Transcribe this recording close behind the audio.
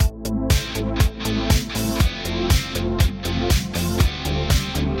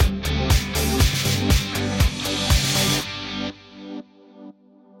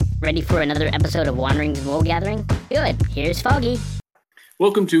ready for another episode of Wanderings and Wool Gathering? Good. Here's Foggy.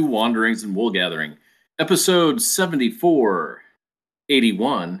 Welcome to Wanderings and Wool Gathering, episode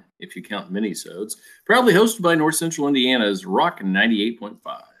 7481, if you count minisodes, proudly hosted by North Central Indiana's Rock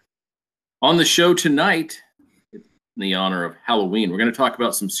 98.5. On the show tonight, in the honor of Halloween, we're going to talk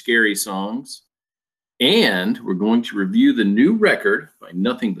about some scary songs, and we're going to review the new record by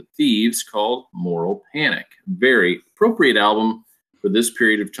Nothing But Thieves called Moral Panic. Very appropriate album for this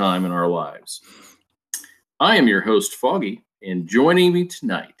period of time in our lives. I am your host, Foggy, and joining me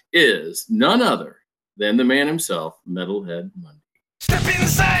tonight is none other than the man himself, Metalhead Monday. Step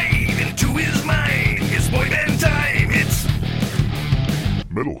inside into his mind. It's boy band time. It's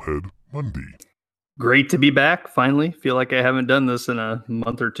Metalhead Monday. Great to be back. Finally, feel like I haven't done this in a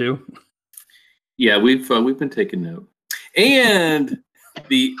month or two. Yeah, we've been taking note. And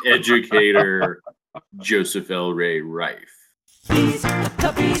the educator, Joseph L. Ray Rife. He's a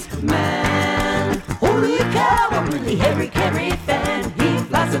puppies man. Holy cow, a really hairy carry fan. He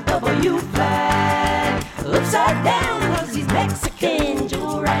flies a W flag. Upside down, cause he's Mexican.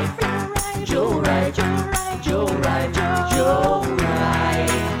 Joe Wright, Joe Wright, Joe Wright, Joe Wright,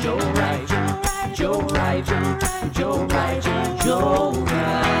 Joe Wright, Joe Wright, Joe Wright, Joe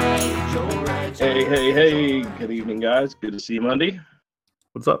Wright. Hey, good evening, guys. Good to see you Monday.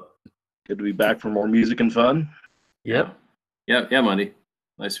 What's up? Good to be back for more music and fun. Yep. Yeah, Monday.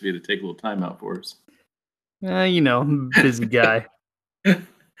 Nice of you to take a little time out for us. Busy guy.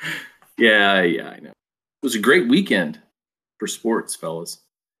 Yeah, I know. It was a great weekend for sports, fellas.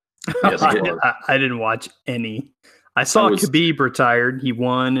 Yes, it was. I didn't watch any. I saw Khabib retired. He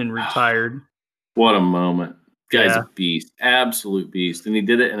won and retired. What a moment. Guy's a beast. Absolute beast. And he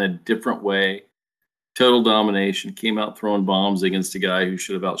did it in a different way. Total domination. Came out throwing bombs against a guy who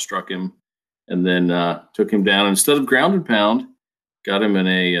should have outstruck him. And then took him down. Instead of ground and pound, got him in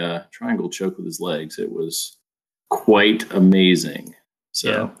a triangle choke with his legs. It was quite amazing.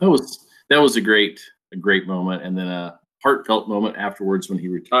 So that was a great moment. And then a heartfelt moment afterwards when he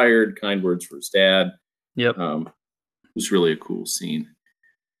retired. Kind words for his dad. Yep. It was really a cool scene.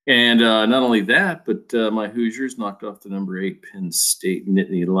 And not only that, but my Hoosiers knocked off the number 8 Penn State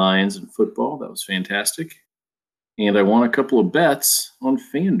Nittany Lions in football. That was fantastic. And I won a couple of bets on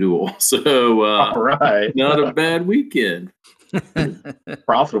FanDuel. So all right. Not a bad weekend.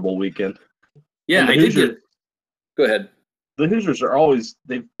 Profitable weekend. Yeah, I did get. Go ahead. The Hoosiers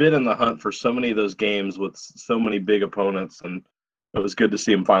they've been in the hunt for so many of those games with so many big opponents, and it was good to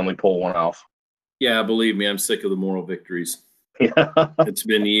see them finally pull one off. Yeah, believe me, I'm sick of the moral victories. Yeah. It's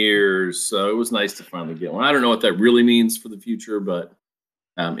been years, so it was nice to finally get one. I don't know what that really means for the future, but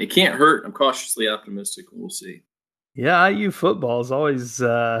it can't hurt. I'm cautiously optimistic. We'll see. Yeah, IU football has always been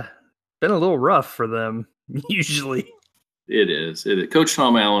a little rough for them, usually. It is. Coach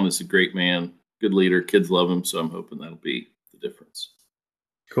Tom Allen is a great man, good leader. Kids love him, so I'm hoping that'll be the difference.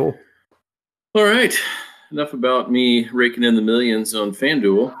 Cool. All right. Enough about me raking in the millions on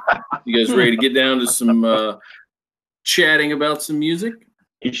FanDuel. You guys ready to get down to some chatting about some music?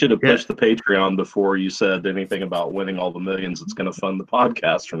 You should have pushed the Patreon before you said anything about winning all the millions that's going to fund the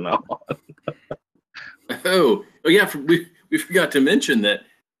podcast from now on. Oh yeah, we forgot to mention that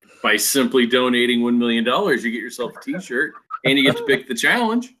by simply donating $1 million, you get yourself a T-shirt and you get to pick the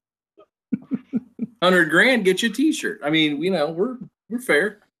challenge. $100,000 get you a T-shirt. I mean, we're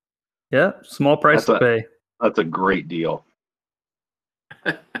fair. Yeah, small price to pay. That's a great deal.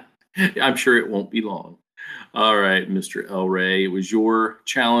 I'm sure it won't be long. All right, Mr. El Ray, it was your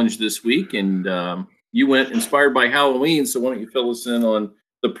challenge this week, and you went inspired by Halloween. So why don't you fill us in on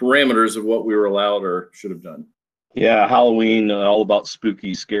the parameters of what we were allowed or should have done? Yeah, Halloween, all about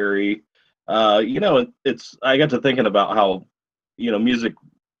spooky, scary. I got to thinking about how, music,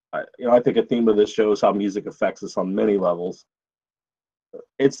 I think a theme of this show is how music affects us on many levels.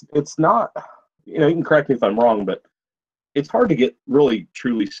 It's not, you can correct me if I'm wrong, but it's hard to get really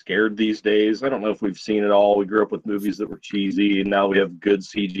truly scared these days. I don't know if we've seen it all. We grew up with movies that were cheesy, and now we have good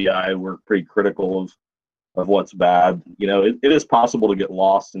CGI. We're pretty critical of what's bad. It is possible to get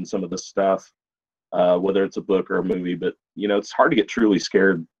lost in some of this stuff. Whether it's a book or a movie, but it's hard to get truly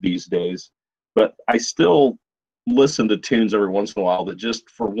scared these days. But I still listen to tunes every once in a while that just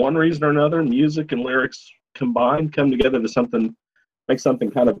for one reason or another, music and lyrics combined come together to make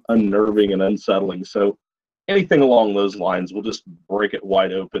something kind of unnerving and unsettling. So anything along those lines will just break it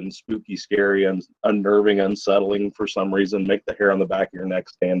wide open, spooky, scary, and unnerving, unsettling for some reason, make the hair on the back of your neck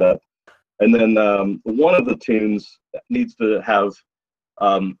stand up. And then one of the tunes needs to have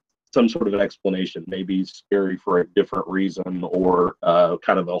some sort of an explanation, maybe scary for a different reason, or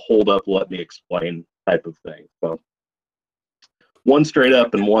kind of a hold up, let me explain type of thing. So One straight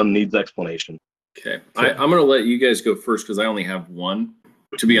up and one needs explanation. Okay. I'm going to let you guys go first because I only have one.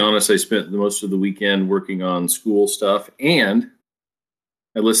 To be honest, I spent the most of the weekend working on school stuff, and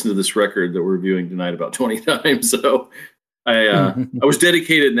I listened to this record that we're reviewing tonight about 20 times. So I was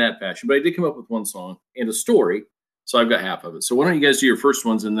dedicated in that fashion, but I did come up with one song and a story. So I've got half of it. So why don't you guys do your first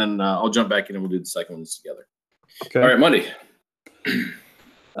ones, and then I'll jump back in and we'll do the second ones together. Okay. All right, Monday.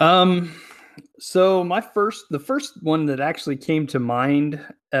 So the first one that actually came to mind,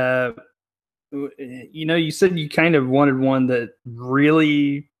 you said you kind of wanted one that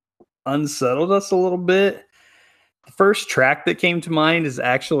really unsettled us a little bit. The first track that came to mind is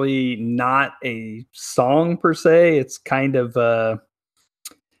actually not a song per se. It's kind of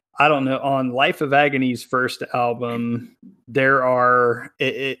I don't know, on Life of Agony's first album,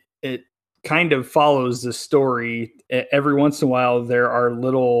 it kind of follows the story. Every once in a while, there are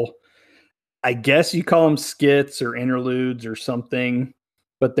little, I guess you call them skits or interludes or something,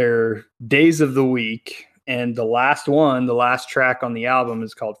 but they're days of the week. And the last track on the album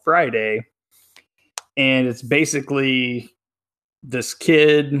is called Friday. And it's basically this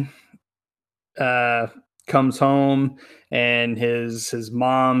kid comes home and his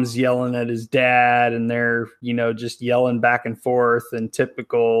mom's yelling at his dad, and they're, just yelling back and forth, and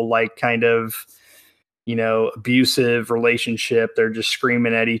typical, like, kind of, abusive relationship. They're just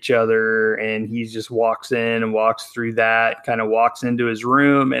screaming at each other, and he just walks in and walks through that, kind of walks into his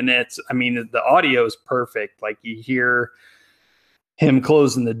room. And the audio is perfect. Like, you hear him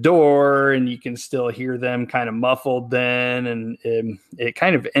closing the door and you can still hear them kind of muffled then. And it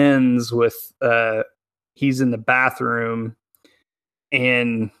kind of ends with, he's in the bathroom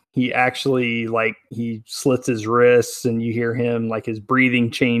and he actually, like, he slits his wrists, and you hear him, like, his breathing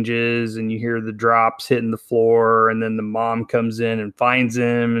changes, and you hear the drops hitting the floor. And then the mom comes in and finds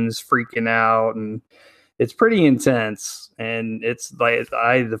him and is freaking out. And it's pretty intense. And it's like,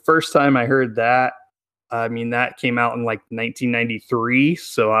 the first time I heard that, that came out in like 1993.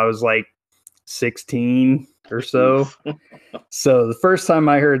 So I was like 16 or so. So the first time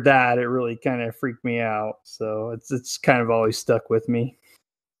I heard that, it really kind of freaked me out. So it's kind of always stuck with me.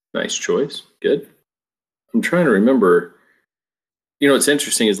 Nice choice. Good. I'm trying to remember. What's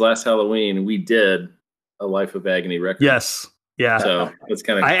interesting is last Halloween we did a Life of Agony record. Yes. Yeah. So it's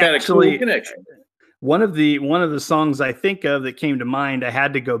kind of cool connection. One of the songs I think of that came to mind, I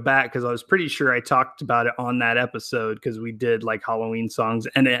had to go back because I was pretty sure I talked about it on that episode, because we did like Halloween songs,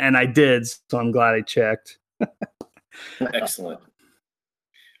 and I did, so I'm glad I checked. Excellent.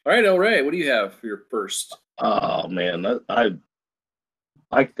 All right, Ray, what do you have for your first? Oh man,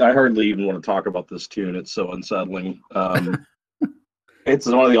 I hardly even want to talk about this tune. It's so unsettling. It's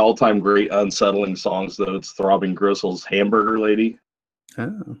one of the all-time great unsettling songs, though. It's Throbbing Gristle's Hamburger Lady.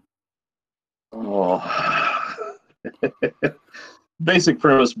 Oh. Basic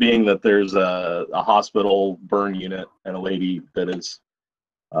premise being that there's a hospital burn unit and a lady that is,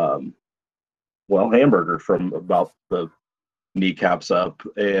 hamburger from about the kneecaps up,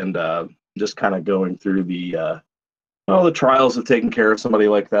 and just kind of going through the trials of taking care of somebody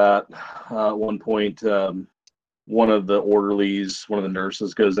like that. At one point, one of the orderlies, one of the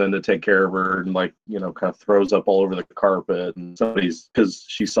nurses, goes in to take care of her, and kind of throws up all over the carpet, and because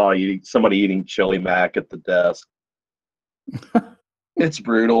she saw somebody eating chili mac at the desk. It's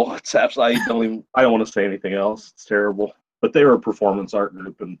brutal. It's absolutely, I don't want to say anything else. It's terrible. But they were a performance art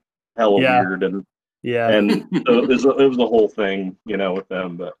group and hella weird, and so it was the whole thing, with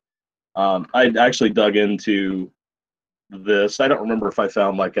them. But I actually dug into this. I don't remember if I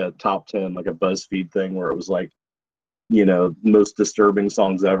found like a top 10, like a BuzzFeed thing where it was like, most disturbing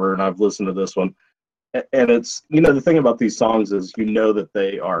songs ever, and I've listened to this one, and it's, the thing about these songs is that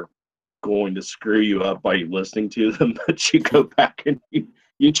they are going to screw you up by listening to them, but you go back and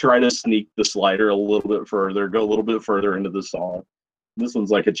you try to sneak the slider a little bit further, go a little bit further into the song. This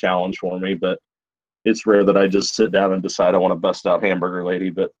one's like a challenge for me, but it's rare that I just sit down and decide I want to bust out Hamburger Lady,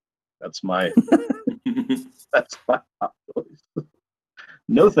 but that's my that's my choice.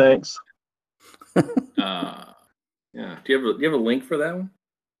 No thanks. Yeah. Do you have a link for that one?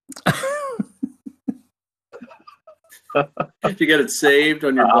 You got it saved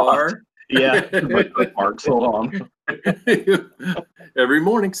on your bar? Yeah. Marks, hold on. Every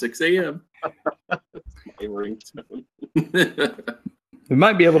morning, 6 a.m. My ringtone. We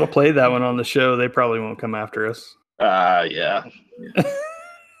might be able to play that one on the show. They probably won't come after us. Yeah.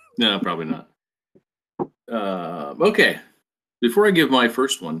 No, probably not. Okay. Before I give my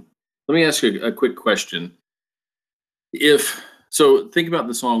first one, let me ask you a quick question. Think about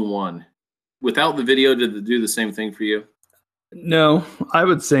the song One. Without the video, did it do the same thing for you? No, I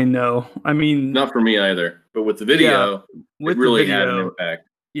would say no. I mean, Not for me either. But with the video, with it really the had an video, impact.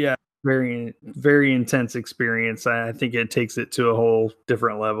 yeah, very intense experience. I think it takes it to a whole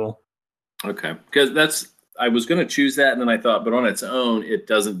different level. Okay, because I was going to choose that, and then I thought, but on its own, it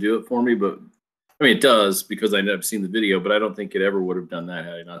doesn't do it for me. But I mean, it does because I've seen the video, but I don't think it ever would have done that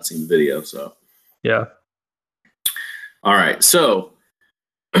had I not seen the video. So Yeah. all right, so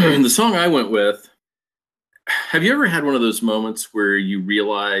the song I went with. Have you ever had one of those moments where you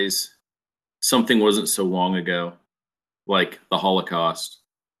realize something wasn't so long ago, like the Holocaust,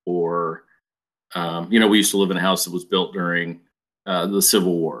 or we used to live in a house that was built during the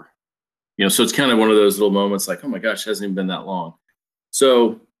Civil War. So it's kind of one of those little moments like, oh my gosh, it hasn't even been that long.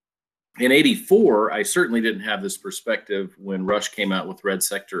 So in '84, I certainly didn't have this perspective when Rush came out with Red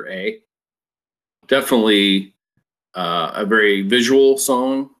Sector A. Definitely a very visual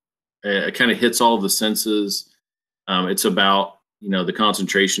song. It kind of hits all of the senses. It's about, the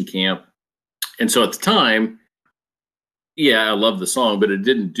concentration camp. And so at the time, yeah, I loved the song, but it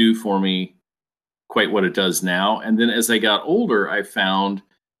didn't do for me quite what it does now. And then as I got older, I found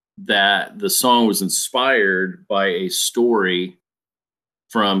that the song was inspired by a story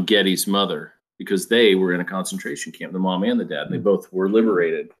from Getty's mother, because they were in a concentration camp, the mom and the dad, and they both were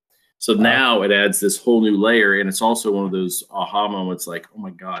liberated. So now it adds this whole new layer, and it's also one of those aha moments like, oh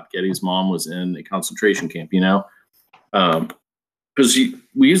my God, Getty's mom was in a concentration camp, because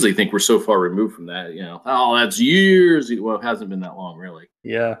we usually think we're so far removed from that, oh, that's years. Well, it hasn't been that long, really.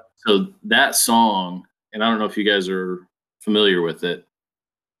 Yeah. So that song, and I don't know if you guys are familiar with it,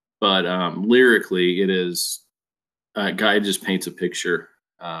 but lyrically, it is, Guy just paints a picture.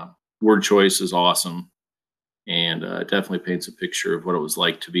 Word choice is awesome. And definitely paints a picture of what it was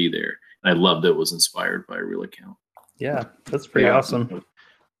like to be there. And I loved that it was inspired by a real account. Yeah, that's pretty awesome.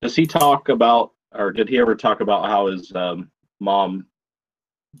 Does he talk about, or did he ever talk about how his mom,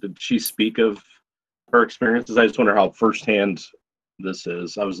 did she speak of her experiences? I just wonder how firsthand this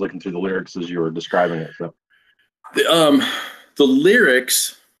is. I was looking through the lyrics as you were describing it. So. The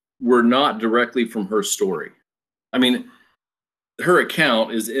lyrics were not directly from her story. I mean, her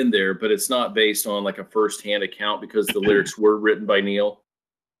account is in there, but it's not based on like a firsthand account because the lyrics were written by Neil,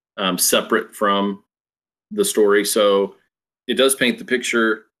 separate from the story. So it does paint the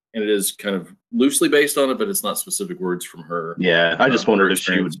picture, and it is kind of loosely based on it, but it's not specific words from her. Yeah, I just wondered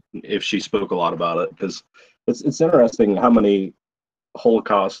if she spoke a lot about it, because it's interesting how many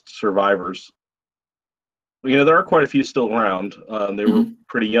Holocaust survivors. There are quite a few still around. They were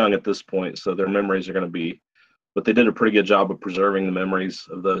pretty young at this point, so their memories are going to be. But they did a pretty good job of preserving the memories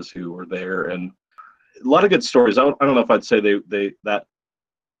of those who were there, and a lot of good stories. I don't know if I'd say that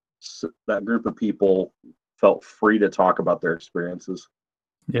group of people felt free to talk about their experiences.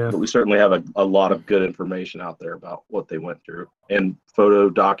 Yeah, but we certainly have a lot of good information out there about what they went through, and photo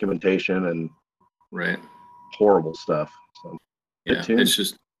documentation and horrible stuff. So, yeah,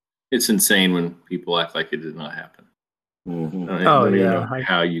 it's insane when people act like it did not happen. Mm-hmm. I don't even know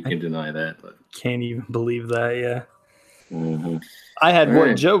how you can deny that, but can't even believe that. Yeah. Mm-hmm. I had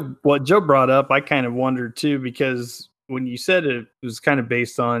what Joe brought up. I kind of wondered too, because when you said it was kind of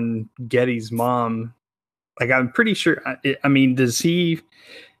based on Getty's mom, like I'm pretty sure. I mean, does he?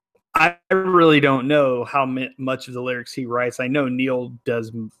 I really don't know how much of the lyrics he writes. I know Neil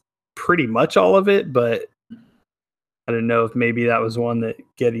does pretty much all of it, but I don't know if maybe that was one that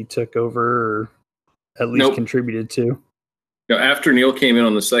Getty took over or at least contributed to. After Neil came in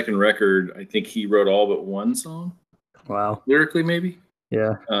on the second record, I think he wrote all but one song. Wow. Lyrically, maybe.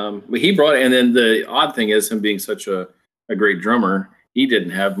 Yeah. But he brought it, and then the odd thing is him being such a great drummer, he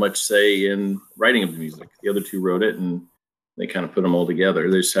didn't have much say in writing of the music. The other two wrote it, and they kind of put them all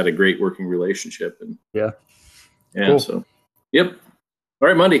together. They just had a great working relationship. And yeah. Cool. So, yep. All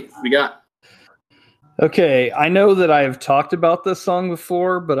right, Monday, we got. Okay, I know that I've talked about this song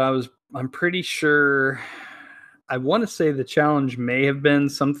before, but I'm pretty sure. I want to say the challenge may have been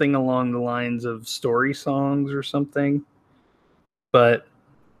something along the lines of story songs or something, but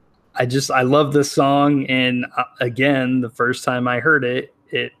I love this song. And again, the first time I heard it,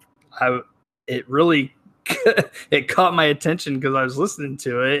 it really, it caught my attention because I was listening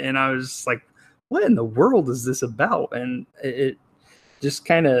to it and I was like, what in the world is this about? And it just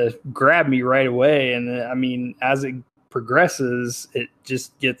kind of grabbed me right away. And I mean, as it progresses, it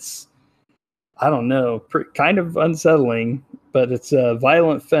just gets, I don't know, kind of unsettling, but it's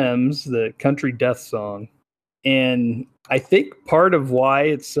Violent Femmes, the country death song. And I think part of why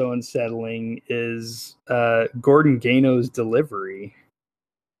it's so unsettling is Gordon Gano's delivery.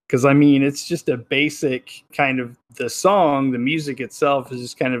 Because I mean, it's just a basic kind of the song. The music itself is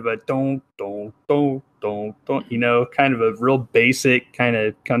just kind of a don't, you know, kind of a real basic kind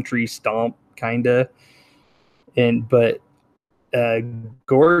of country stomp kind of. But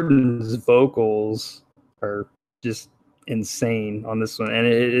Gordon's vocals are just insane on this one, and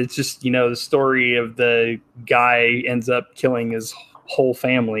it's just, you know, the story of the guy ends up killing his whole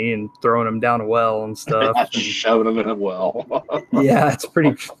family and throwing them down a well and stuff. Shoving them in a well. Yeah, it's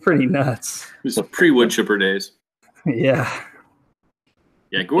pretty nuts. It was pre-wood chipper days. Yeah.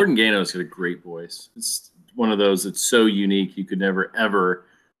 Yeah, Gordon Gano's got a great voice. It's one of those that's so unique you could never ever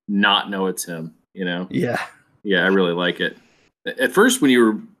not know it's him, you know? Yeah. Yeah, I really like it. At first, when you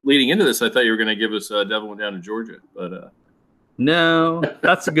were leading into this, I thought you were going to give us Devil Went Down to Georgia, but no,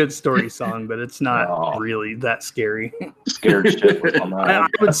 that's a good story song, but it's not really that scary. Scared shitless on that. I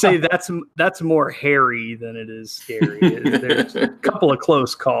would say that's more hairy than it is scary. There's a couple of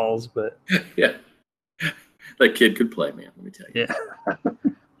close calls, but yeah, that kid could play, man. Let me tell you. Yeah.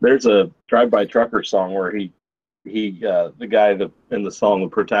 There's a Drive-By Trucker song where he the guy that in the song, the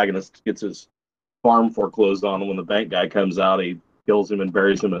protagonist, gets his farm foreclosed on, and when the bank guy comes out, he kills him and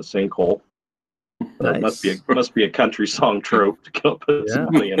buries him in a sinkhole. Nice. Must be a country song trope to go put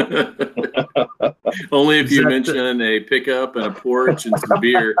somebody in it. Only if you mention a pickup and a porch and some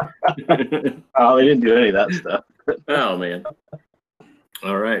beer. Oh, they didn't do any of that stuff. Oh man.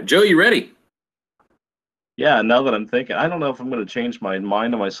 All right, Joe, you ready? Yeah, now that I'm thinking, I don't know if I'm going to change my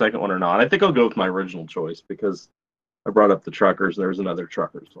mind on my second one or not. I think I'll go with my original choice because I brought up the Truckers. There's another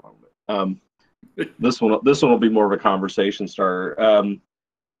Truckers song. This one will be more of a conversation starter.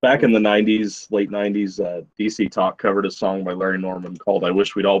 Back in the 90s, late 90s, DC Talk covered a song by Larry Norman called "I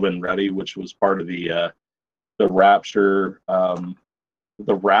Wish We'd All Been Ready," which was part of the Rapture.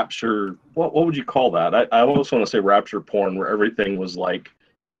 The Rapture. What would you call that? I almost want to say Rapture porn, where everything was like,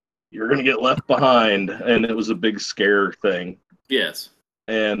 you're going to get left behind, and it was a big scare thing. Yes.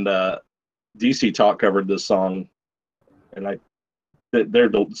 And DC Talk covered this song, and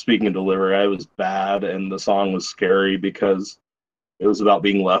they're speaking of delivery. I was bad, and the song was scary because it was about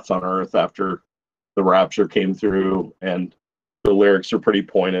being left on Earth after the rapture came through, and the lyrics are pretty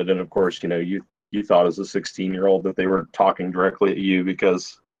pointed. And of course, you know, you thought as a 16-year-old that they were talking directly at you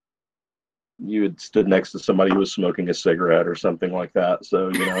because you had stood next to somebody who was smoking a cigarette or something like that. So,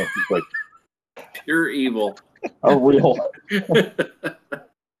 you know, it's like pure evil. a real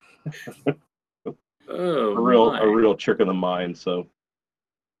Oh, a real trick of the mind. So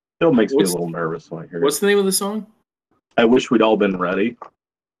it makes me a little nervous when I hear it. What's the name of the song? I Wish We'd All Been Ready.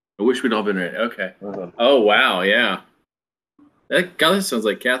 I Wish We'd All Been Ready. Okay. Uh-huh. Oh, wow. Yeah. That sounds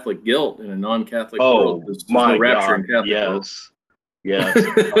like Catholic guilt in a non-Catholic world. There's my no rapture in God. Catholic world. Yes.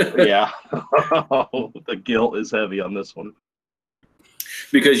 Yeah. The guilt is heavy on this one.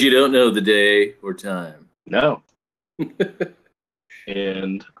 Because you don't know the day or time. No.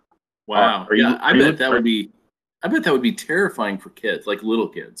 And wow. I bet that would be terrifying for kids, like little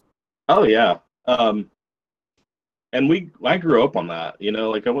kids. Oh yeah. And I grew up on that, you know,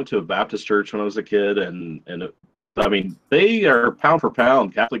 like I went to a Baptist church when I was a kid, and I mean, they are pound for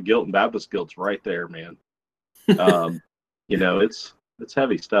pound, Catholic guilt and Baptist guilt's right there, man. You know, it's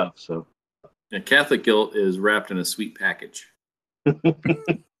heavy stuff. So, and Catholic guilt is wrapped in a sweet package.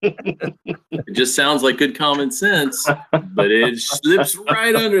 It just sounds like good common sense, but it slips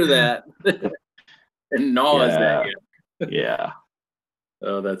right under that and gnaws at you. Yeah.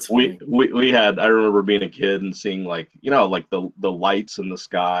 Oh, that's funny. We had. I remember being a kid and seeing, like, you know, like the lights in the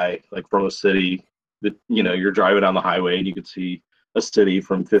sky, like from a city. That, you know, you're driving down the highway and you could see a city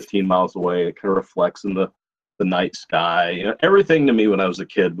from 15 miles away. It kind of reflects in the night sky. You know, everything to me when I was a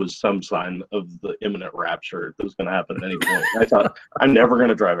kid was some sign of the imminent rapture that was going to happen at any point. I thought, I'm never going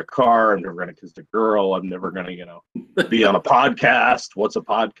to drive a car. I'm never going to kiss a girl. I'm never going to, you know, be on a podcast. What's a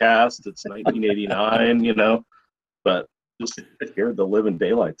podcast? It's 1989, you know, but just scared the living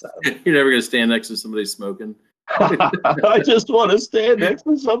daylights out of me. You're never going to stand next to somebody smoking. I just want to stand next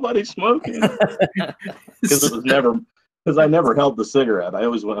to somebody smoking because I never held the cigarette. I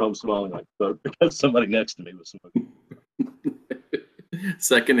always went home smelling like smoke because somebody next to me was smoking.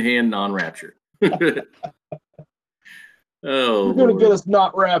 Secondhand non-rapture. Oh, you're gonna get us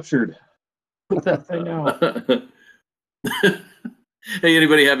not raptured. Put that thing out. Hey,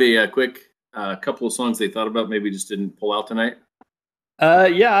 anybody have a quick couple of songs they thought about, maybe just didn't pull out tonight?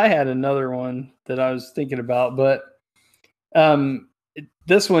 Yeah, I had another one that I was thinking about, but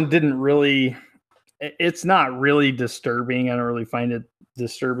this one didn't really. It's not really disturbing. I don't really find it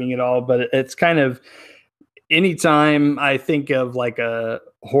disturbing at all, but it's kind of, anytime I think of like a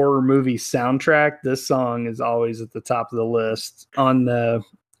horror movie soundtrack, this song is always at the top of the list. On the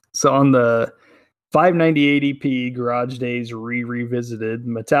So on the 598 EP, Garage Days Revisited,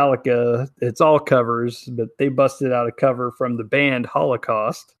 Metallica, it's all covers, but they busted out a cover from the band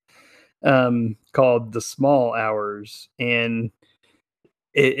Holocaust called The Small Hours. And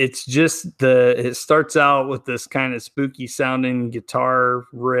it's just it starts out with this kind of spooky sounding guitar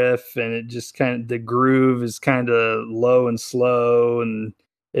riff, and it just kind of, the groove is kind of low and slow, and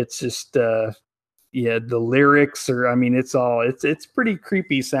it's just the lyrics are, I mean, it's pretty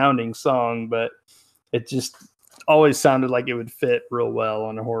creepy sounding song, but it just always sounded like it would fit real well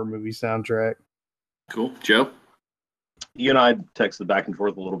on a horror movie soundtrack. Cool. Joe? You and I texted back and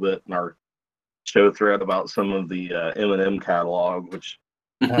forth a little bit in our show thread about some of the Eminem catalog, which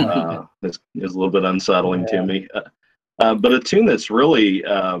is a little bit unsettling to me. But a tune that's really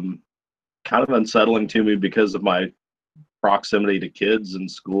kind of unsettling to me because of my proximity to kids in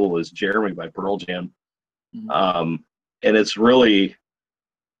school is Jeremy by Pearl Jam. And it's really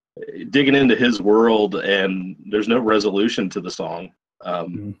digging into his world, and there's no resolution to the song.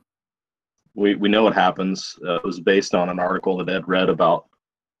 We know what happens. It was based on an article that Ed read about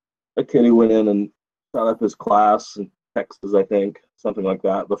a kid who went in and shot up his class in Texas, I think, something like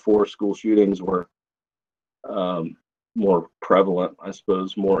that, before school shootings were more prevalent, I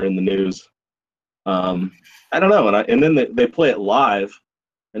suppose, more in the news. I don't know. And then they play it live.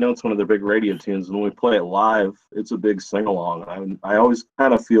 I know it's one of their big radio tunes, and when we play it live, it's a big sing-along. I always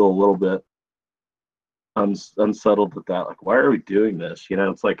kind of feel a little bit unsettled with that. Like, why are we doing this? You know,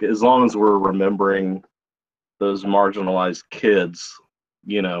 it's like, as long as we're remembering those marginalized kids,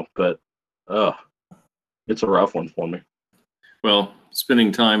 you know, but it's a rough one for me. Well,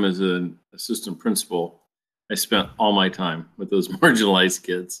 spending time as an assistant principal, I spent all my time with those marginalized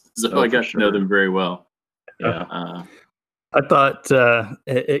kids, so I got to know them very well. Yeah. I thought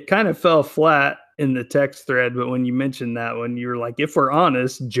it kind of fell flat in the text thread, but when you mentioned that one, you were like, if we're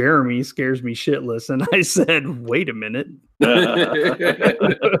honest, Jeremy scares me shitless. And I said, wait a minute.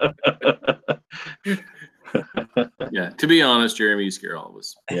 Yeah, to be honest, Jeremy, you scare all of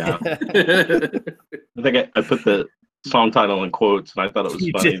us. Yeah. I think I put the song title in quotes, and I thought it was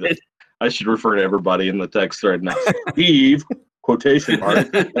funny that I should refer to everybody in the text thread now. Steve, quotation mark,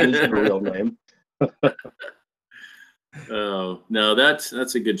 that is your real name. Oh, no, that's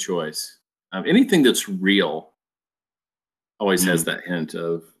a good choice. Anything that's real always has that hint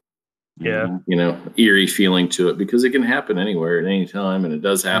of, eerie feeling to it, because it can happen anywhere at any time, and it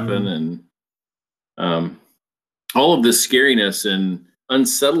does happen. And all of this scariness and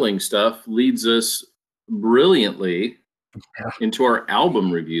unsettling stuff leads us brilliantly into our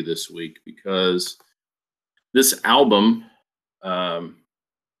album review this week, because this album,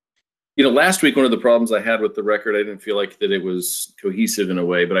 last week, one of the problems I had with the record, I didn't feel like that it was cohesive in a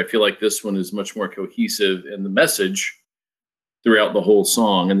way, but I feel like this one is much more cohesive in the message throughout the whole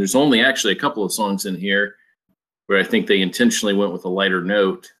song. And there's only actually a couple of songs in here where I think they intentionally went with a lighter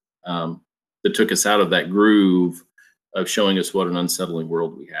note that took us out of that groove of showing us what an unsettling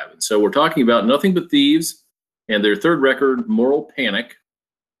world we have. And so we're talking about Nothing But Thieves and their third record, Moral Panic.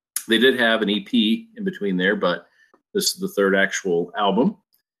 They did have an EP in between there, but this is the third actual album.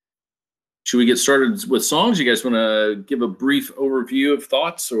 Should we get started with songs? You guys want to give a brief overview of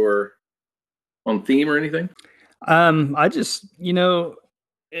thoughts or on theme or anything? I just, Moral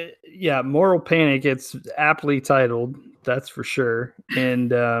Panic, it's aptly titled, that's for sure.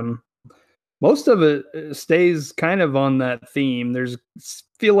 And most of it stays kind of on that theme.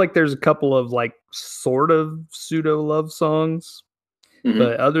 Feel like there's a couple of like sort of pseudo love songs,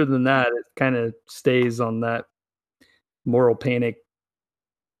 but other than that, it kind of stays on that Moral Panic,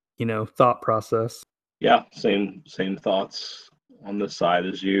 thought process. Yeah, same thoughts on this side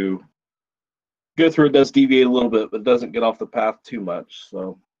as you go through. It does deviate a little bit, but doesn't get off the path too much,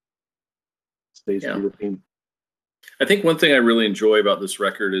 so stays through the theme. I think one thing I really enjoy about this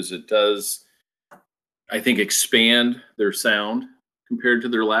record is it does, I think, expand their sound compared to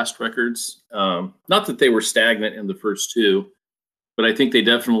their last records. Not that they were stagnant in the first two, but I think they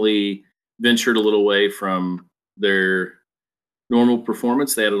definitely ventured a little away from their normal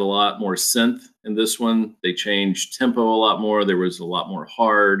performance. They added a lot more synth in this one. They changed tempo a lot more. There was a lot more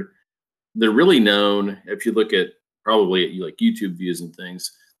hard. They're really known, if you look at probably at like YouTube views and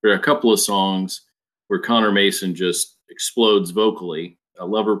things, there are a couple of songs where Connor Mason just explodes vocally.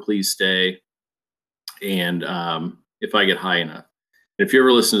 Lover, Please Stay, and If I Get High Enough. And if you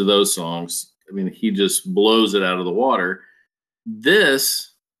ever listen to those songs, I mean, he just blows it out of the water. This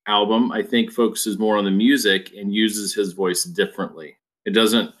album, I think, focuses more on the music and uses his voice differently. It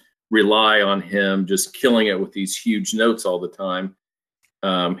doesn't rely on him just killing it with these huge notes all the time.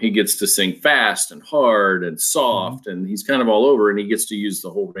 he gets to sing fast and hard and soft, and he's kind of all over, and he gets to use the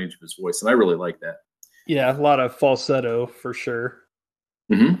whole range of his voice, and I really like that. Yeah, a lot of falsetto for sure.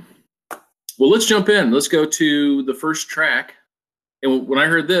 Mm-hmm. Well, let's jump in. Let's go to the first track. And when I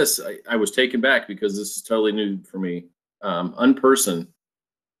heard this, I was taken back because this is totally new for me. Unperson,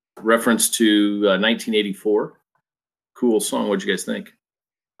 reference to 1984. Cool song. What'd you guys think?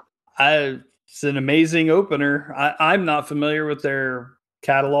 It's an amazing opener. I'm not familiar with their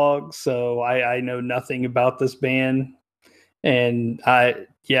catalog, so I know nothing about this band. And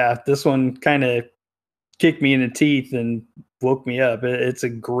this one kind of kicked me in the teeth and woke me up. It's a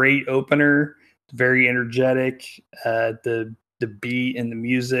great opener, very energetic. The beat and the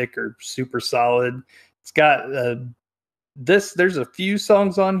music are super solid. It's got there's a few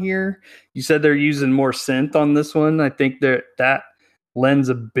songs on here. You said they're using more synth on this one. I think that lends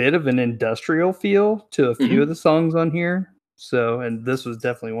a bit of an industrial feel to a few of the songs on here. So, and this was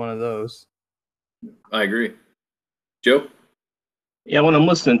definitely one of those. I agree. Joe? Yeah, when I'm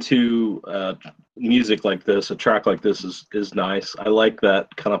listening to music like this, a track like this is nice. I like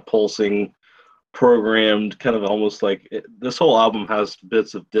that kind of pulsing, programmed, kind of almost like this whole album has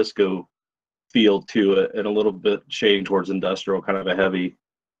bits of disco feel to it and a little bit shading towards industrial, kind of a heavy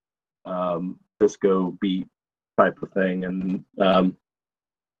disco beat type of thing. And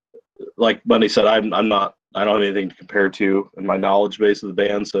like Bunny said, I don't have anything to compare to in my knowledge base of the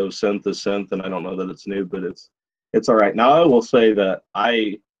band, so synth is synth, and I don't know that it's new, but it's all right. Now I will say that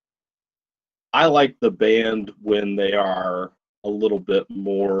I like the band when they are a little bit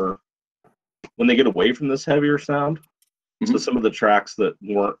more, when they get away from this heavier sound. So some of the tracks that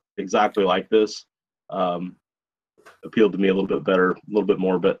weren't exactly like this appealed to me a little bit better, a little bit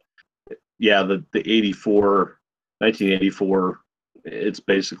more. But yeah, the 1984, it's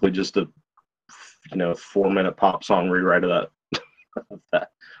basically just a 4-minute pop song rewrite of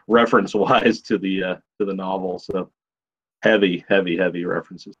that reference wise to the novel. So heavy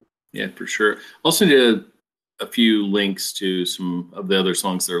references. Yeah, for sure. Also did a few links to some of the other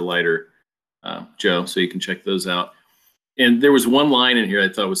songs that are lighter, Joe, so you can check those out. And there was one line in here I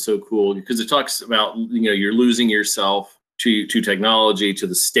thought was so cool because it talks about, you're losing yourself to technology, to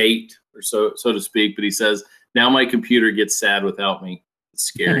the state, or so to speak. But he says, now my computer gets sad without me. It's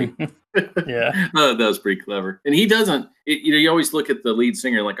scary. Yeah. That was pretty clever. And he doesn't, you always look at the lead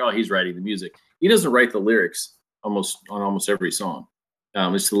singer like, oh, he's writing the music. He doesn't write the lyrics on almost every song.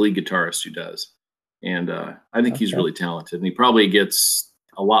 It's the lead guitarist who does. And I think he's really talented. And he probably gets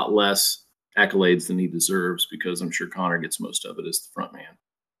a lot less accolades than he deserves because I'm sure Connor gets most of it as the front man.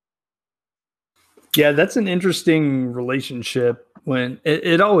 Yeah, that's an interesting relationship when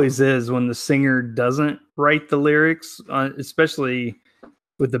it always is when the singer doesn't write the lyrics, especially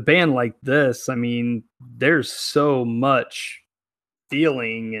with a band like this. I mean, there's so much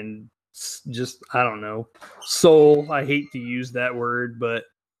feeling and just, I don't know, soul. I hate to use that word, but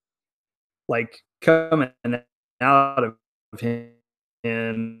like coming out of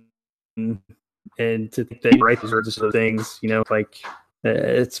him and to think that he writes those things, like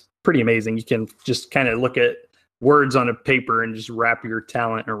it's pretty amazing. You can just kind of look at words on a paper and just wrap your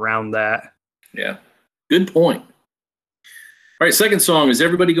talent around that. Yeah, good point. All right, second song is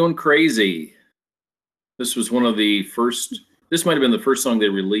Everybody Going Crazy. This was one of the first, this might have been the first song they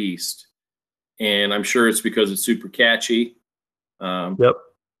released, and I'm sure it's because it's super catchy. Yep.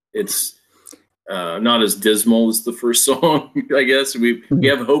 It's not as dismal as the first song, I guess. We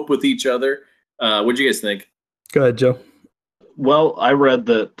have hope with each other. What do you guys think? Go ahead, Joe. Well, I read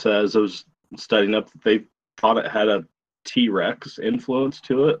that as I was studying up, they thought it had a T-Rex influence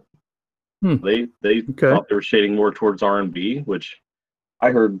to it. They thought they were shading more towards R&B, which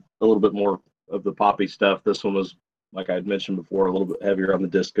I heard a little bit more of the poppy stuff. This one was, like I had mentioned before, a little bit heavier on the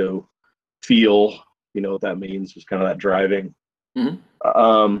disco feel. You know what that means? Just kind of that driving.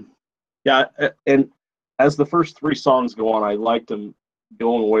 Yeah, and as the first three songs go on, I liked them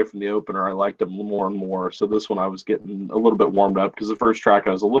going away from the opener. I liked them more and more. So this one I was getting a little bit warmed up because the first track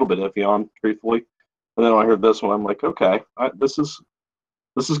I was a little bit iffy on, truthfully. And then when I heard this one, I'm like, okay, this is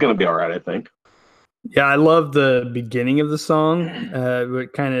going to be all right, I think. Yeah, I love the beginning of the song.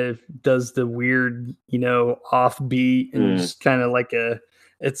 It kind of does the weird, offbeat and just kind of like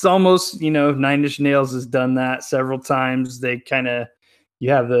it's almost, Nine Inch Nails has done that several times. They kind of, you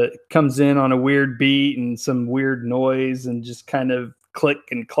have comes in on a weird beat and some weird noise and just kind of click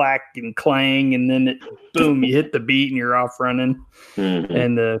and clack and clang. And then boom, you hit the beat and you're off running.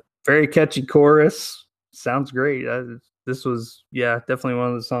 And the very catchy chorus sounds great. This was, definitely one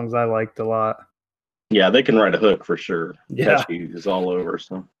of the songs I liked a lot. Yeah, they can write a hook for sure. Yeah. Catchy is all over.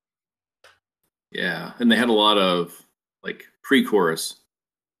 So. Yeah, and they had a lot of like pre-chorus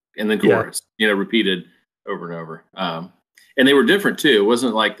and then chorus, repeated over and over. And they were different too. It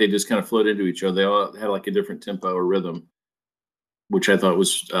wasn't like they just kind of flowed into each other. They all had like a different tempo or rhythm, which I thought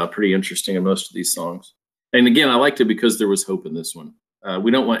was pretty interesting in most of these songs. And again, I liked it because there was hope in this one.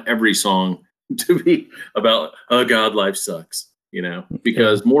 We don't want every song to be about, oh God, life sucks,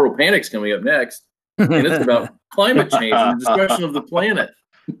 because Moral Panic's coming up next. And it's about climate change and the destruction of the planet.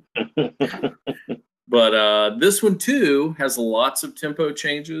 But this one too has lots of tempo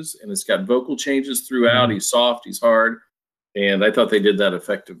changes, and it's got vocal changes throughout. He's soft, he's hard, and I thought they did that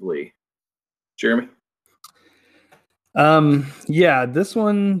effectively. Jeremy? Yeah, this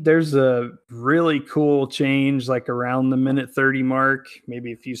one, there's a really cool change like around the minute 30 mark,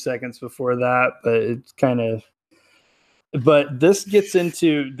 maybe a few seconds before that, but it's but this gets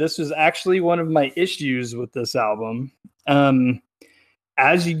into, this was actually one of my issues with this album.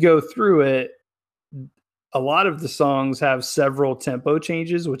 As you go through it, a lot of the songs have several tempo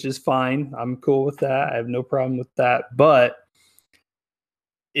changes, which is fine. I'm cool with that. I have no problem with that. But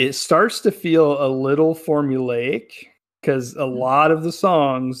it starts to feel a little formulaic because a lot of the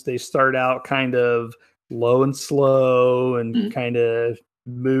songs, they start out kind of low and slow and kind of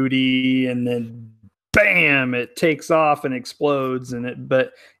moody, and then bam, it takes off and explodes.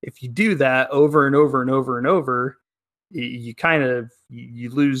 But if you do that over and over and over and over, you kind of, you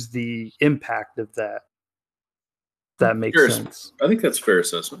lose the impact of that. That makes sense. I think that's a fair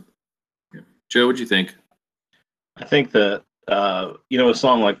assessment. Yeah. Joe, what'd you think? I think that a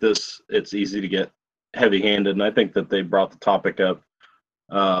song like this, it's easy to get heavy-handed, and I think that they brought the topic up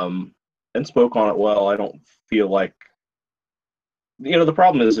and spoke on it well. I don't feel like, the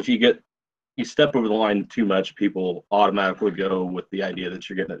problem is if you step over the line too much, people automatically go with the idea that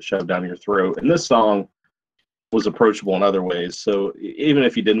you're getting it shoved down your throat. And this song was approachable in other ways. So even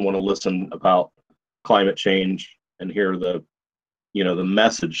if you didn't want to listen about climate change and hear the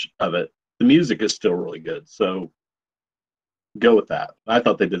message of it, the music is still really good. So go with that. I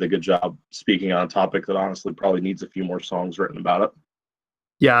thought they did a good job speaking on a topic that honestly probably needs a few more songs written about it.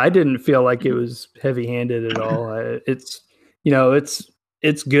 Yeah, I didn't feel like it was heavy-handed at all.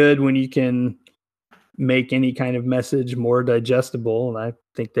 It's good when you can make any kind of message more digestible, and I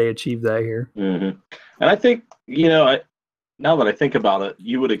think they achieved that here. Mm-hmm. And I think, now that I think about it,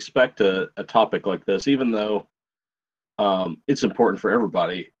 you would expect a topic like this, even though it's important for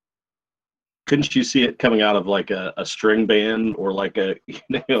everybody. Couldn't you see it coming out of like a string band or like a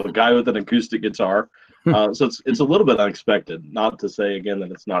guy with an acoustic guitar? So it's a little bit unexpected. Not to say again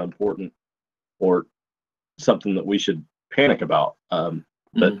that it's not important or something that we should panic about,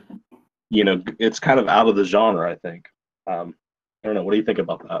 but it's kind of out of the genre. I think. I don't know. What do you think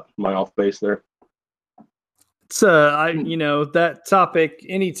about that? Am I off base there? It's that topic.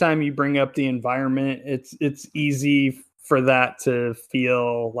 Anytime you bring up the environment, it's easy for that to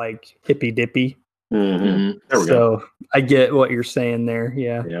feel like hippy dippy. Mm-hmm. There we go. I get what you're saying there.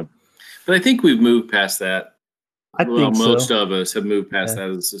 Yeah. But I think we've moved past that. I think most of us have moved past that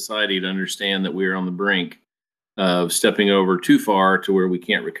as a society to understand that we're on the brink of stepping over too far to where we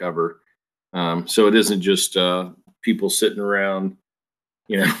can't recover. So it isn't just people sitting around,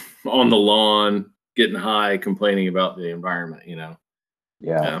 on the lawn, getting high, complaining about the environment,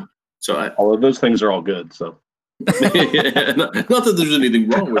 Yeah. So all of those things are all good. So. not that there's anything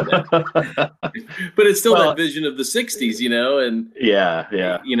wrong with that, but it's still that vision of the 60s, and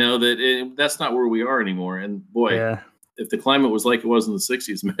that's not where we are anymore. And boy, if the climate was like it was in the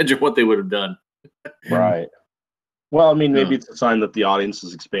 60s, imagine what they would have done. Right. Well, I mean, maybe it's a sign that the audience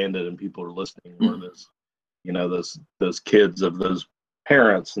has expanded and people are listening more to this, those kids of those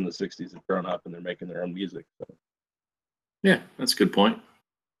parents in the 60s have grown up and they're making their own music. So. Yeah, that's a good point.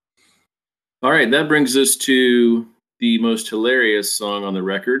 All right, that brings us to the most hilarious song on the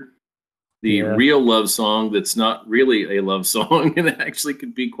record, the real love song that's not really a love song, and it actually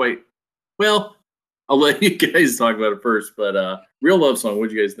could be quite, well, I'll let you guys talk about it first, but real love song, what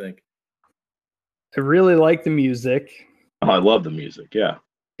do you guys think? I really like the music. Oh, I love the music, yeah.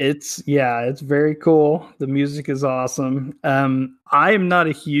 It's very cool. The music is awesome. I am not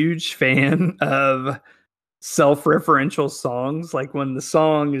a huge fan of self-referential songs, like when the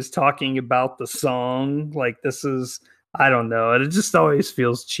song is talking about the song, like this is, I don't know, it just always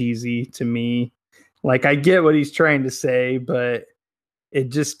feels cheesy to me. Like I get what he's trying to say, but it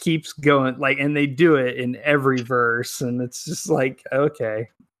just keeps going, like, and they do it in every verse, and it's just like, okay,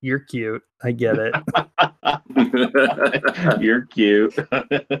 you're cute, I get it. You're cute.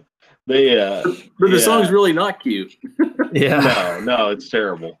 But the song's really not cute. No, it's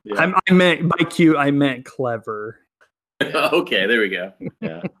terrible. Yeah. I meant by cute, I meant clever. Okay, there we go.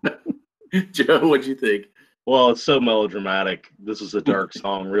 Yeah. Joe, what'd you think? Well, it's so melodramatic. This is a dark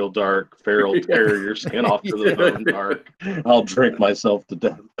song, real dark. Feral tear your skin off to the bone dark. I'll drink myself to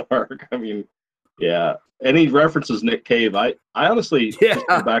death dark. I mean, yeah. And he references Nick Cave. I honestly, just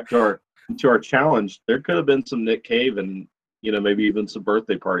go back to our challenge, there could have been some Nick Cave and, you know, maybe even some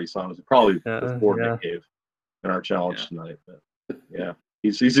birthday party songs. Probably before Nick Cave in our challenge tonight. But yeah,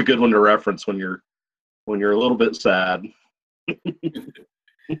 he's a good one to reference when you're a little bit sad.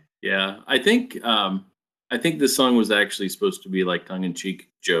 Yeah, I think this song was actually supposed to be like tongue-in-cheek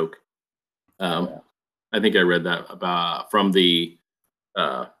joke. I think I read that from the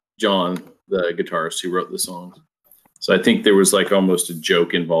John, the guitarist who wrote the songs. So I think there was like almost a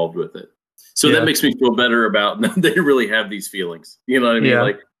joke involved with it. So that makes me feel better about they didn't really have these feelings. You know what I mean? Yeah.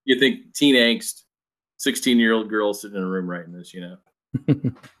 Like you think teen angst, 16-year-old girl sitting in a room writing this, you know.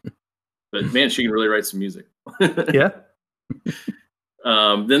 But man, she can really write some music. Yeah.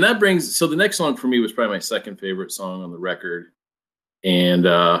 Then that brings, so the next song for me was probably my second favorite song on the record. And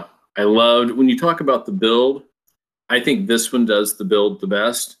I loved, when you talk about the build, I think this one does the build the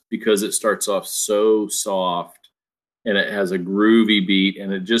best because it starts off so soft and it has a groovy beat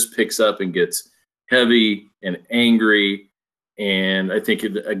and it just picks up and gets heavy and angry. And I think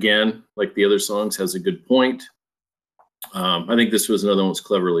it, again, like the other songs, has a good point. I think this was another one that's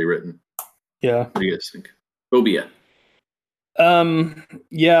cleverly written. Yeah. What do you guys think? Phobia.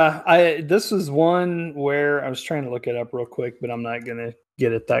 This was one where I was trying to look it up real quick, but I'm not gonna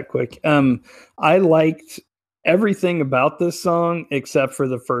get it that quick. I liked everything about this song except for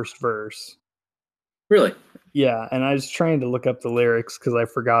the first verse. Really? Yeah, and I was trying to look up the lyrics because I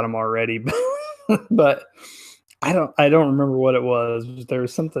forgot them already, but I don't remember what it was. There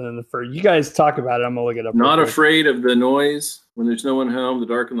was something in the first. You guys talk about it. I'm gonna look it up. Not afraid of the noise when there's no one home. The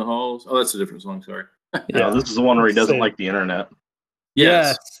dark in the halls. Oh, that's a different song. Sorry. Yeah, this is the one where he doesn't like the internet.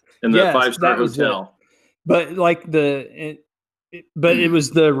 Yes. And the 5-star hotel. But like it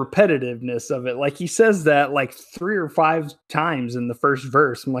was the repetitiveness of it. Like he says that like 3 or 5 times in the first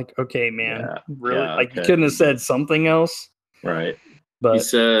verse. I'm like, okay, man, really? Yeah, like you couldn't have said something else, right? But he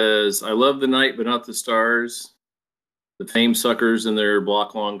says, "I love the night, but not the stars. The fame suckers in their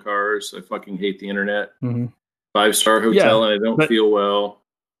block-long cars. I fucking hate the internet. 5-star hotel, and I don't feel well."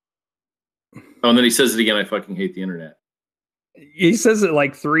 Oh, and then he says it again. I fucking hate the internet. He says it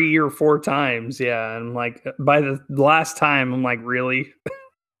like 3 or 4 times. Yeah. And like by the last time, I'm like, really?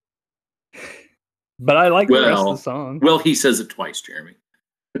 But I like the rest of the song. Well, he says it twice, Jeremy.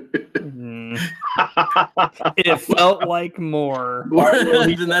 It felt like more.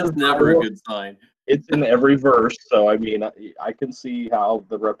 Then that's never a good sign. It's in every verse. So, I mean, I can see how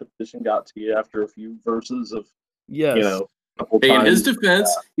the repetition got to you after a few verses of, yes. You know, hey, in his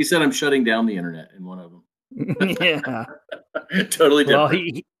defense, he said, "I'm shutting down the internet" in one of them. Yeah. Totally different. Well,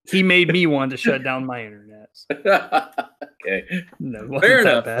 he made me want to shut down my internet. So. Okay. No, fair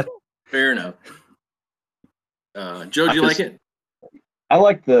enough. Bad. Fair enough. Joe, do you like it? I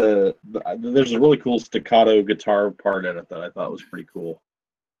like there's a really cool staccato guitar part in it that I thought was pretty cool.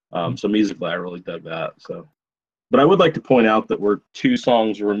 So musically, I really dug that. So, but I would like to point out that we're 2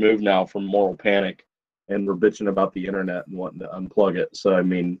 songs removed now from Moral Panic, and we're bitching about the internet and wanting to unplug it. So, I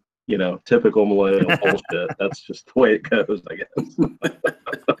mean, you know, typical millennial bullshit. That's just the way it goes, I guess.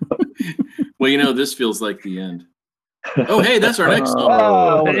 Well, you know, this feels like the end. Oh, hey, that's our next song.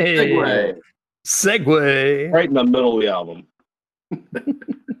 Oh, hey. Segue. Right in the middle of the album.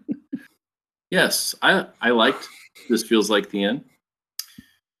 Yes, I liked This Feels Like the End.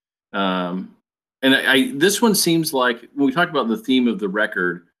 And this one seems like, when we talk about the theme of the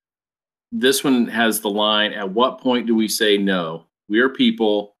record, this one has the line, "At what point do we say no? We are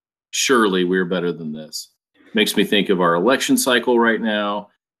people. Surely we're better than this." Makes me think of our election cycle right now.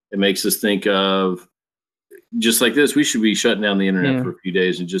 It makes us think of, just like this, we should be shutting down the internet for a few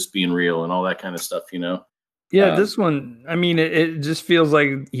days and just being real and all that kind of stuff, you know? Yeah, this one, I mean, it just feels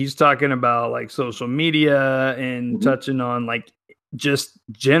like he's talking about like social media and touching on like just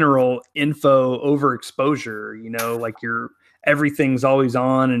general info overexposure, you know, like everything's always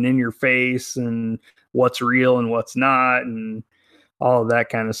on and in your face and what's real and what's not and all of that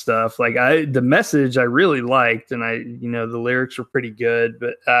kind of stuff. Like the message I really liked, and the lyrics were pretty good,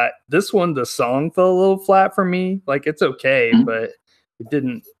 but this one, the song fell a little flat for me. Like it's okay, but it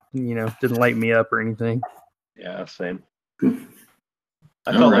didn't light me up or anything. Yeah, same.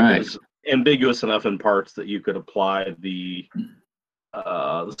 I felt like it was ambiguous enough in parts that you could apply the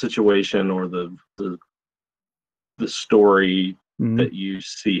situation or the story that you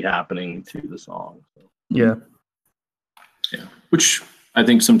see happening to the song. So. Yeah. Yeah. Which I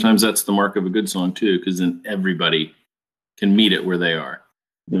think sometimes that's the mark of a good song too, because then everybody can meet it where they are.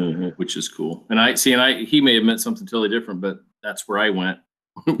 which is cool. And he may have meant something totally different, but that's where I went.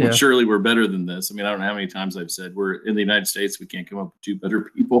 Yeah. Surely we're better than this. I mean, I don't know how many times I've said we're in the United States. We can't come up with two better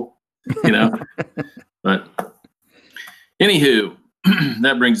people, But anywho,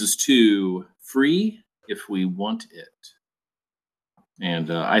 that brings us to Free If We Want It.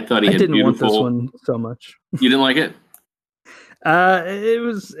 And I thought he had didn't beautiful. want this one so much. You didn't like it?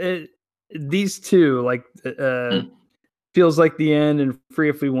 These two, like, Feels Like the End and Free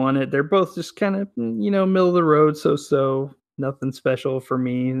If We Want It. They're both just kind of, middle of the road. So nothing special for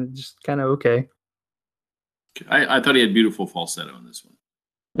me. Just kind of okay. I thought he had beautiful falsetto in this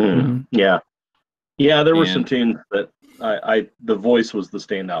one. Yeah. There were some tunes that the voice was the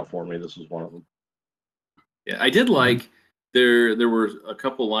standout for me. This was one of them. Yeah, I did like there were a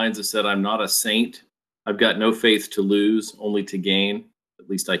couple lines that said, "I'm not a saint. I've got no faith to lose, only to gain. At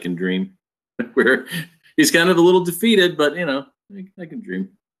least I can dream." Where he's kind of a little defeated, but I can dream.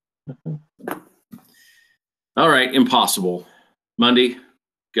 All right, Impossible. Monday,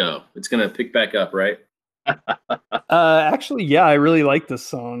 go. It's gonna pick back up, right? Actually, yeah, I really like this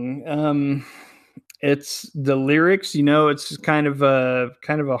song. It's the lyrics, it's kind of a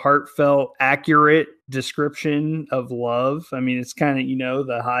heartfelt, accurate description of love. I mean, it's kind of,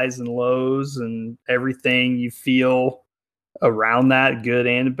 the highs and lows and everything you feel around that, good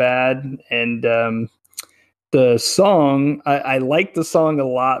and bad. And the song, I like the song a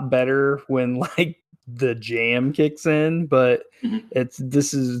lot better when like the jam kicks in, but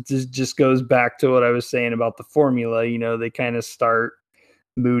this just goes back to what I was saying about the formula. They kind of start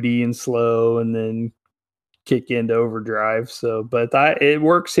moody and slow and then kick into overdrive. So, but it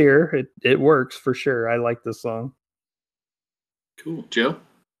works here. It works for sure. I like this song. Cool. Joe?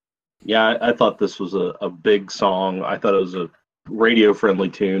 Yeah, I thought this was a big song. I thought it was a radio friendly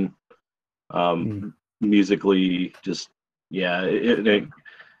tune. Musically, just it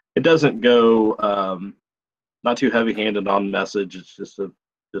doesn't go not too heavy handed on message. It's just a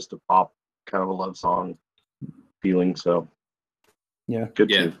pop kind of a love song feeling. So yeah, good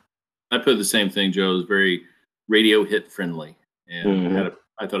tune. I put the same thing, Joe. It was very radio hit friendly, and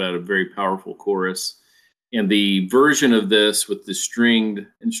I thought it had a very powerful chorus. And the version of this with the stringed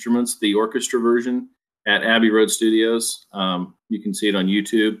instruments, the orchestra version at Abbey Road Studios, you can see it on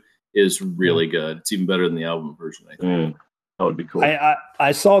YouTube, is really good. It's even better than the album version, I think. That would be cool.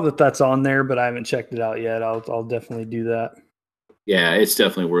 I saw that's on there, but I haven't checked it out yet. I'll definitely do that. Yeah, it's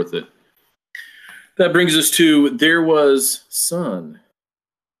definitely worth it. That brings us to There Was Sun.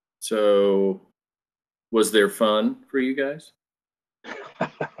 So, was there fun for you guys?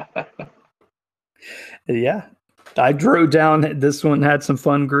 Yeah, I drove down. This one had some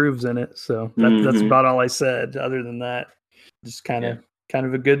fun grooves in it, so that's about all I said. Other than that, just kind of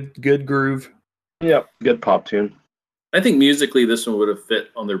a good groove. Yep, good pop tune. I think musically, this one would have fit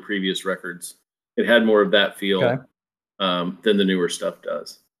on their previous records. It had more of that feel than the newer stuff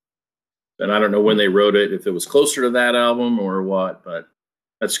does. And I don't know when they wrote it, if it was closer to that album or what, but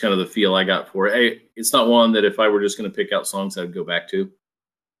that's kind of the feel I got for it. Hey, it's not one that if I were just going to pick out songs, I'd go back to.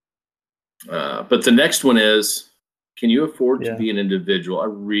 But the next one is, Can You Afford to Be an Individual? I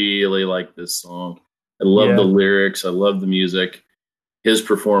really like this song. I love the lyrics. I love the music. His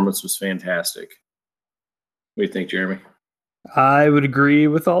performance was fantastic. What do you think, Jeremy? I would agree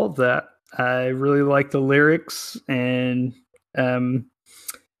with all of that. I really like the lyrics and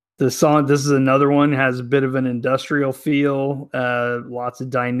the song. This is another one, has a bit of an industrial feel, lots of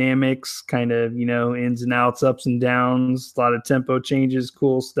dynamics, kind of, ins and outs, ups and downs, a lot of tempo changes,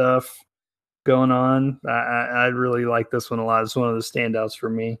 cool stuff going on. I really like this one a lot. It's one of the standouts for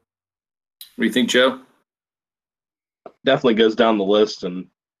me. What do you think, Joe? Definitely goes down the list and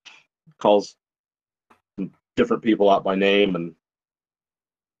calls different people out by name and,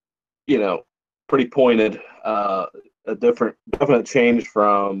 pretty pointed. A definite change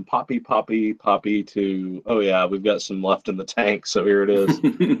from poppy to, oh yeah, we've got some left in the tank, so here it is.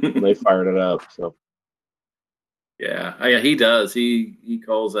 They fired it up. So yeah, he does. He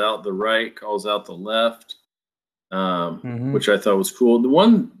calls out the right, calls out the left, which I thought was cool.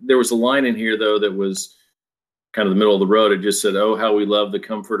 There was a line in here though that was kind of the middle of the road. It just said, "Oh, how we love the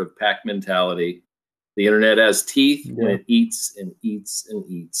comfort of pack mentality. The internet has teeth and it eats and eats and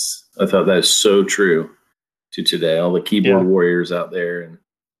eats." I thought that is so true to today. All the keyboard warriors out there,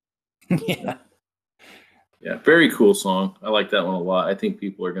 and yeah, very cool song. I like that one a lot. I think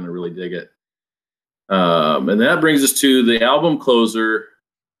people are going to really dig it. And that brings us to the album closer.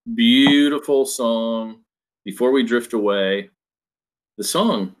 Beautiful song, Before We Drift Away. The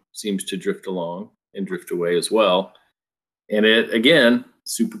song seems to drift along and drift away as well. And it, again,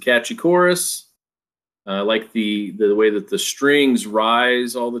 super catchy chorus. I like the way that the strings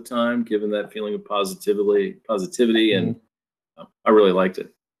rise all the time, giving that feeling of positivity, and I really liked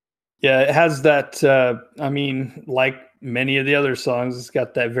it. Yeah, it has that. I mean, like many of the other songs, it's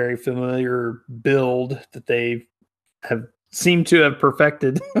got that very familiar build that they have seemed to have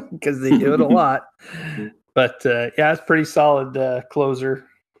perfected because they do it a lot. But yeah, it's pretty solid closer.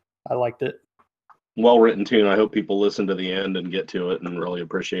 I liked it. Well written tune. I hope people listen to the end and get to it and really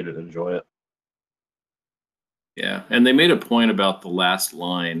appreciate it, enjoy it. Yeah, and they made a point about the last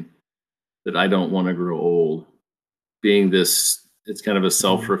line that I don't want to grow old, being this. It's kind of a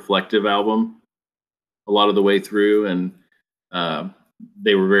self-reflective album a lot of the way through, and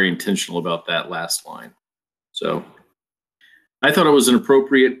they were very intentional about that last line. So I thought it was an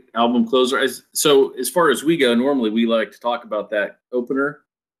appropriate album closer. So as far as we go, normally we like to talk about that opener.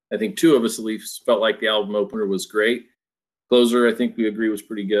 I think two of us at least felt like the album opener was great. Closer, I think we agree, was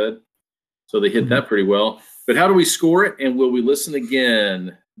pretty good. So they hit that pretty well. But how do we score it, and will we listen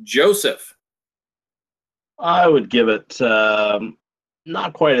again? Joseph. I would give it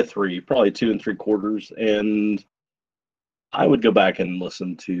not quite a 3, probably 2 3/4, and I would go back and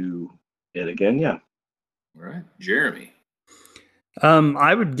listen to it again. Yeah. All right, Jeremy.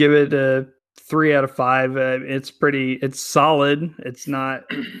 I would give it a 3 out of 5. It's solid. It's not.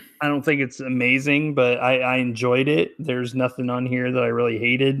 I don't think it's amazing, but I enjoyed it. There's nothing on here that I really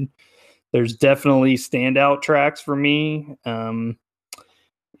hated. There's definitely standout tracks for me.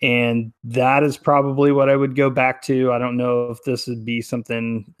 And that is probably what I would go back to. I don't know if this would be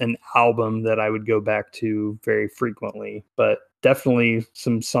an album that I would go back to very frequently, but definitely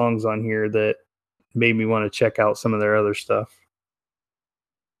some songs on here that made me want to check out some of their other stuff.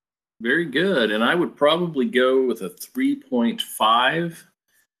 Very good. And I would probably go with a 3.5.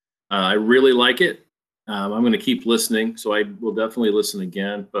 I really like it. I'm going to keep listening, so I will definitely listen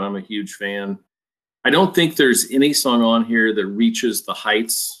again, but I'm a huge fan. I don't think there's any song on here that reaches the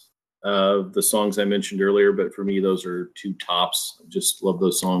heights of the songs I mentioned earlier, but for me, those are two tops. I just love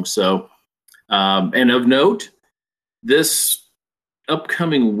those songs. So, and of note, this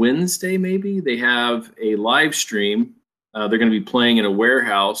upcoming Wednesday, maybe, they have a live stream. They're going to be playing in a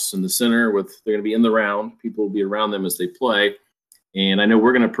warehouse in the center they're going to be in the round. People will be around them as they play. And I know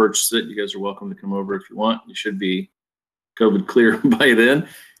we're going to purchase it. You guys are welcome to come over if you want. You should be COVID clear by then.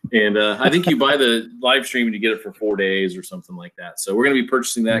 And I think you buy the live stream and you get it for 4 days or something like that. So we're going to be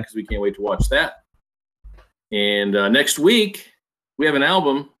purchasing that because we can't wait to watch that. And next week, we have an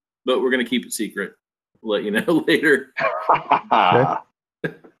album, but we're going to keep it secret. We'll let you know later.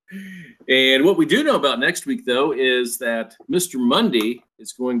 And what we do know about next week, though, is that Mr. Mundy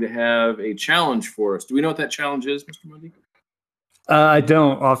is going to have a challenge for us. Do we know what that challenge is, Mr. Mundy? I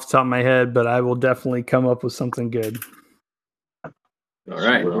don't off the top of my head, but I will definitely come up with something good. All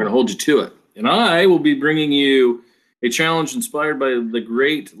right, we're going to hold you to it. And I will be bringing you a challenge inspired by the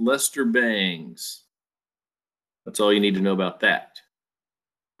great Lester Bangs. That's all you need to know about that.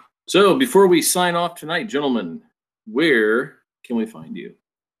 So before we sign off tonight, gentlemen, where can we find you?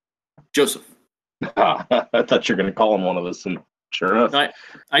 Joseph. I thought you were going to call him one of us, and sure enough.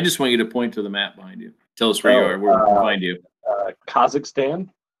 I just want you to point to the map behind you. Tell us where you are, where we can find you. Kazakhstan.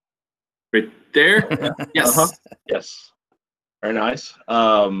 Right there? Yes. Uh-huh. Yes. Very nice.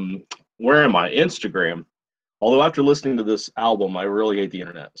 Where am I? Instagram. Although after listening to this album, I really hate the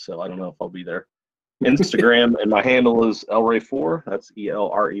internet, so I don't know if I'll be there. Instagram, and my handle is elray4. That's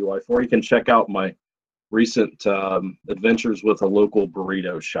ELREY4. You can check out my recent adventures with a local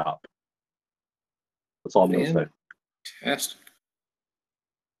burrito shop. That's all I'm going to say. Fantastic.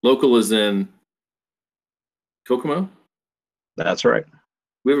 Local is in Kokomo? That's right.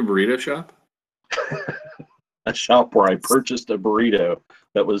 We have a burrito shop? A shop where I purchased a burrito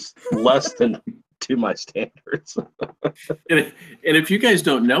that was less than to my standards. And if you guys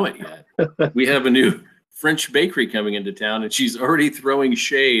don't know it yet, we have a new French bakery coming into town, and she's already throwing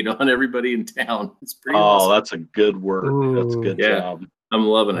shade on everybody in town. It's pretty awesome. That's a good work. That's a good job. I'm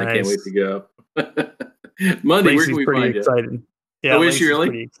loving it. I can't wait to go. Monday, where can we find excited. you? Yeah, is she really?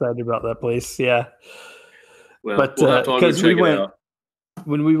 Pretty excited about that place. Yeah. Well, but we'll have to all go check it out.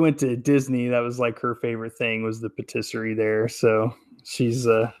 When we went to Disney, that was like her favorite thing was the patisserie there. So she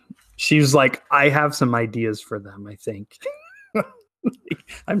was like, I have some ideas for them, I think.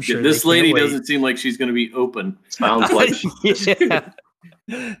 I'm sure this lady doesn't seem like she's going to be open. Sounds like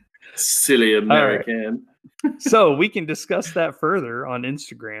silly American. Right. So we can discuss that further on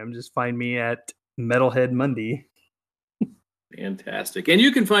Instagram. Just find me at Metalhead Monday. Fantastic. And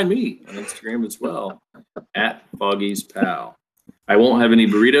you can find me on Instagram as well at Foggy's Pal. I won't have any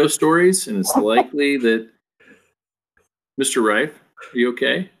burrito stories, and it's likely that Mr. Rife, are you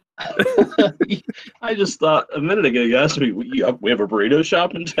okay? I just thought a minute ago you asked me, we have a burrito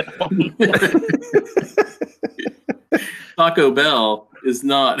shop in town. Taco Bell is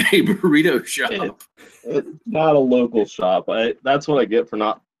not a burrito shop. It's not a local shop. That's what I get for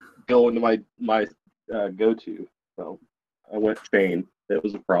not going to my go-to. So I went chain. It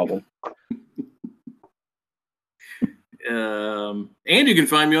was a problem. And you can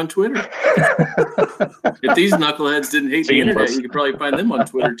find me on Twitter. If these knuckleheads didn't hate the internet, you could probably find them on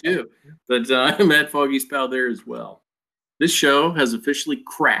Twitter too. But I'm at Foggy's Pal there as well. This show has officially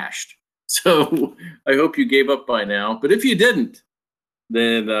crashed. So I hope you gave up by now. But if you didn't,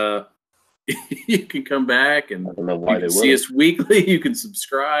 then you can come back and I don't know why you can see us weekly. You can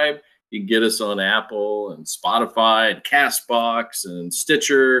subscribe. You can get us on Apple and Spotify and CastBox and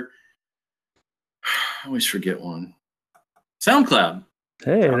Stitcher. I always forget one. SoundCloud.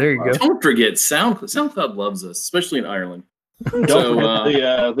 Hey, there you go. Don't forget SoundCloud. SoundCloud loves us, especially in Ireland. Don't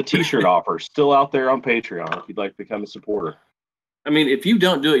forget the T-shirt offer still out there on Patreon if you'd like to become a supporter. I mean, if you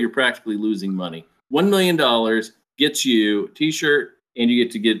don't do it, you're practically losing money. $1 million gets you a T-shirt, and you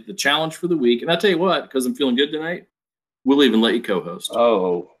get to get the challenge for the week. And I'll tell you what, because I'm feeling good tonight, we'll even let you co-host.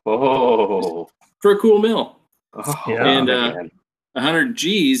 Oh, for a cool meal. Yeah. And 100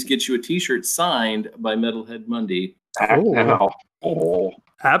 G's gets you a T-shirt signed by Metalhead Monday.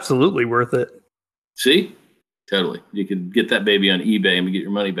 Absolutely worth it. See? Totally. You can get that baby on eBay and get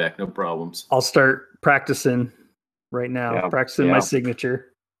your money back, no problems. I'll start practicing right now, practicing my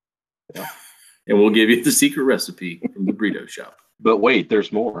signature. Yeah. And we'll give you the secret recipe from the burrito shop. But wait,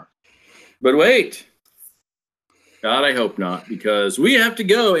 there's more. But wait. God, I hope not, because we have to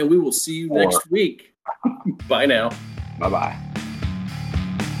go, and we will see you next week. Bye now. Bye-bye.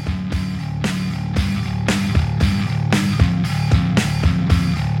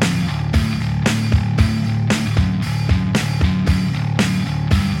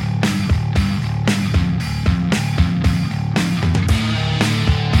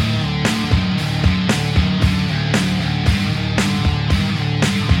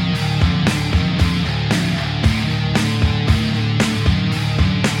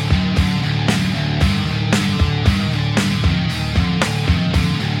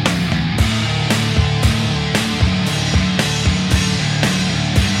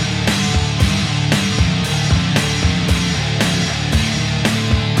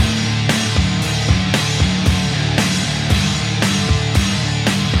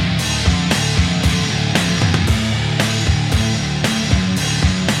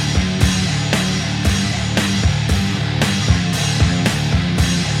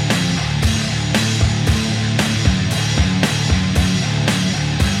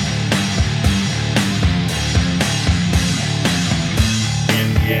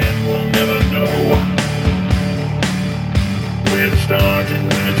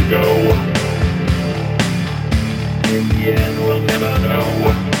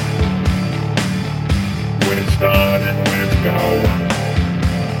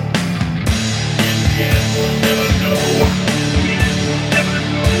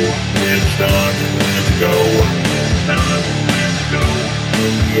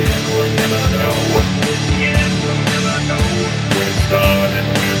 When it's done and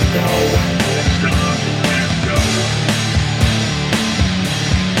when it's gone.